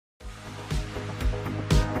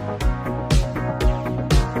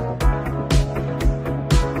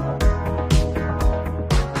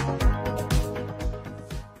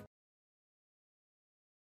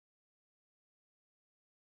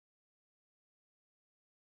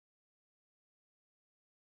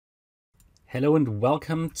Hello and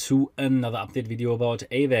welcome to another update video about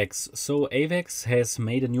AVAX. So AVAX has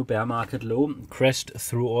made a new bear market low, crashed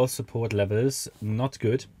through all support levels, not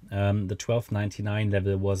good. The 12.99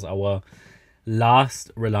 level was our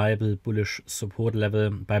last reliable bullish support level.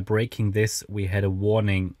 By breaking this, we had a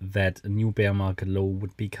warning that a new bear market low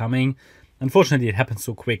would be coming. Unfortunately, it happened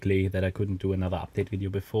so quickly that I couldn't do another update video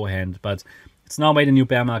beforehand, but it's now made a new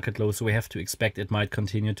bear market low, so we have to expect it might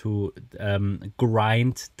continue to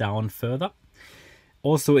grind down further.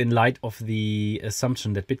 Also, in light of the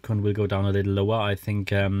assumption that Bitcoin will go down a little lower, I think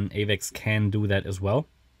AVAX can do that as well.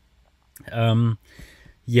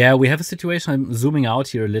 Yeah, we have a situation. I'm zooming out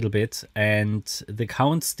here a little bit, and the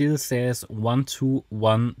count still says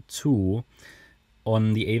 1212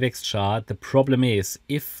 on the AVAX chart. The problem is,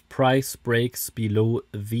 if price breaks below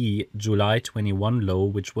the July 21 low,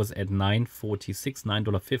 which was at $9.46,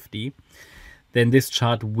 $9.50, then this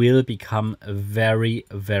chart will become very,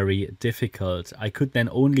 very difficult. I could then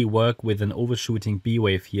only work with an overshooting B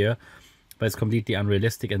wave here, but it's completely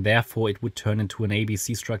unrealistic, and therefore it would turn into an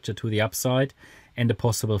ABC structure to the upside and a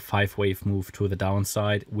possible 5-wave move to the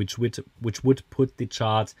downside, which would put the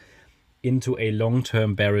chart into a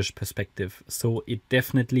long-term bearish perspective. So it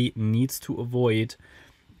definitely needs to avoid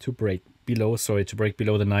to break below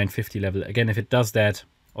the 950 level. Again, if it does that,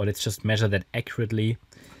 or let's just measure that accurately,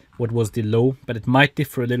 what was the low, but it might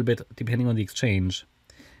differ a little bit depending on the exchange.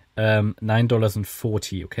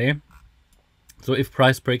 $9.40, okay? So if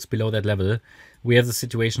price breaks below that level, we have the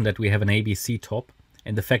situation that we have an ABC top,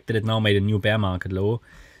 and the fact that it now made a new bear market low,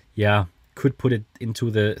 yeah, could put it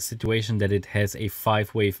into the situation that it has a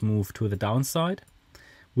 5-wave move to the downside,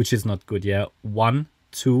 which is not good, yeah? 1,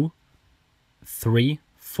 2, 3,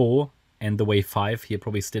 4, and the wave 5 here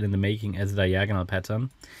probably still in the making as a diagonal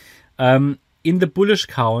pattern. In the bullish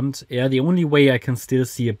count, yeah, the only way I can still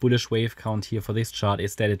see a bullish wave count here for this chart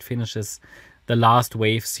is that it finishes the last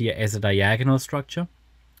waves here as a diagonal structure.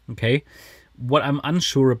 Okay, what I'm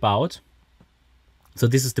unsure about, so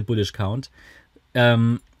this is the bullish count.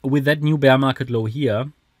 With that new bear market low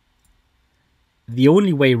here, the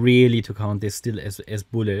only way really to count this still as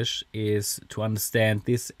bullish is to understand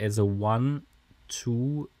this as a 1,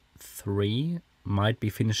 2, 3, might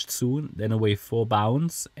be finished soon, then a wave 4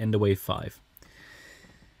 bounce, and a wave 5.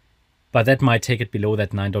 But that might take it below that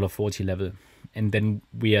 $9.40 level. And then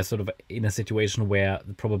we are sort of in a situation where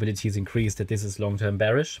the probability is increased that this is long-term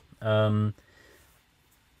bearish. What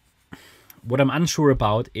I'm unsure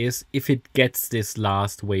about is if it gets this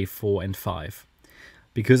last wave 4 and 5.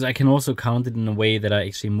 Because I can also count it in a way that I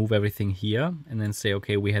actually move everything here and then say,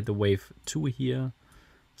 okay, we had the wave 2 here,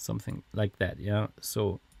 something like that, yeah?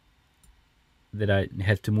 So that I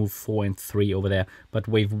have to move 4 and 3 over there. But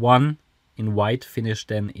wave 1 in white finished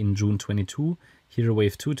then in June 22. Here a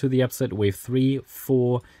wave 2 to the upside, wave 3,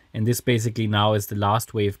 4, and this basically now is the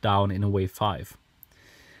last wave down in a wave 5.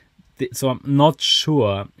 So I'm not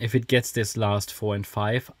sure if it gets this last 4 and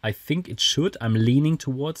 5. I think it should. I'm leaning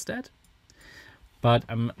towards that. But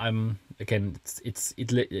I'm again,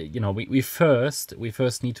 you know, we first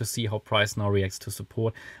need to see how price now reacts to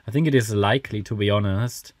support. I think it is likely, to be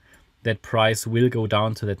honest, that price will go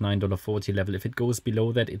down to that $9.40 level. If it goes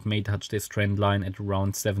below that, it may touch this trend line at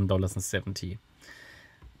around $7.70.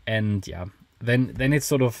 And yeah, then it's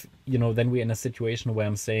sort of, you know, then we're in a situation where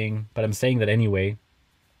I'm saying that anyway,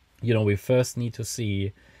 you know, we first need to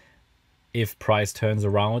see if price turns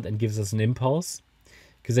around and gives us an impulse.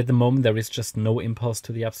 Because at the moment, there is just no impulse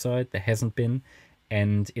to the upside. There hasn't been.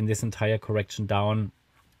 And in this entire correction down,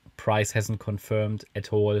 price hasn't confirmed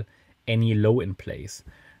at all any low in place.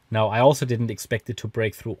 Now, I also didn't expect it to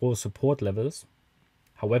break through all support levels.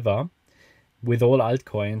 However, with all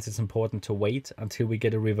altcoins, it's important to wait until we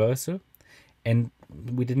get a reversal. And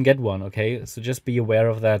we didn't get one, okay? So just be aware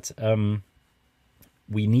of that.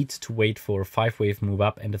 We need to wait for a 5-wave move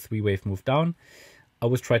up and a 3-wave move down. I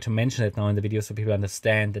always try to mention it now in the video so people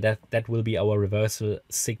understand that will be our reversal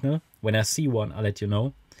signal. When I see one, I'll let you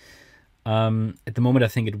know. At the moment, I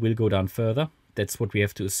think it will go down further. That's what we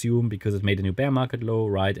have to assume because it made a new bear market low,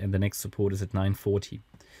 right? And the next support is at 940.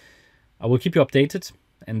 I will keep you updated.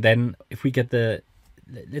 And then if we get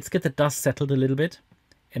let's get the dust settled a little bit.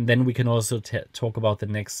 And then we can also talk about the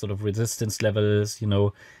next sort of resistance levels, you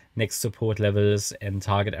know, next support levels and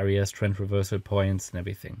target areas, trend reversal points and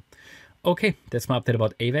everything. Okay, that's my update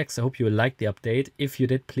about AVAX. I hope you liked the update. If you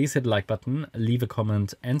did, please hit the like button, leave a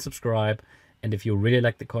comment and subscribe. And if you really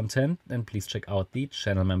like the content, then please check out the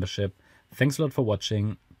channel membership. Thanks a lot for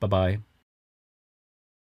watching. Bye-bye.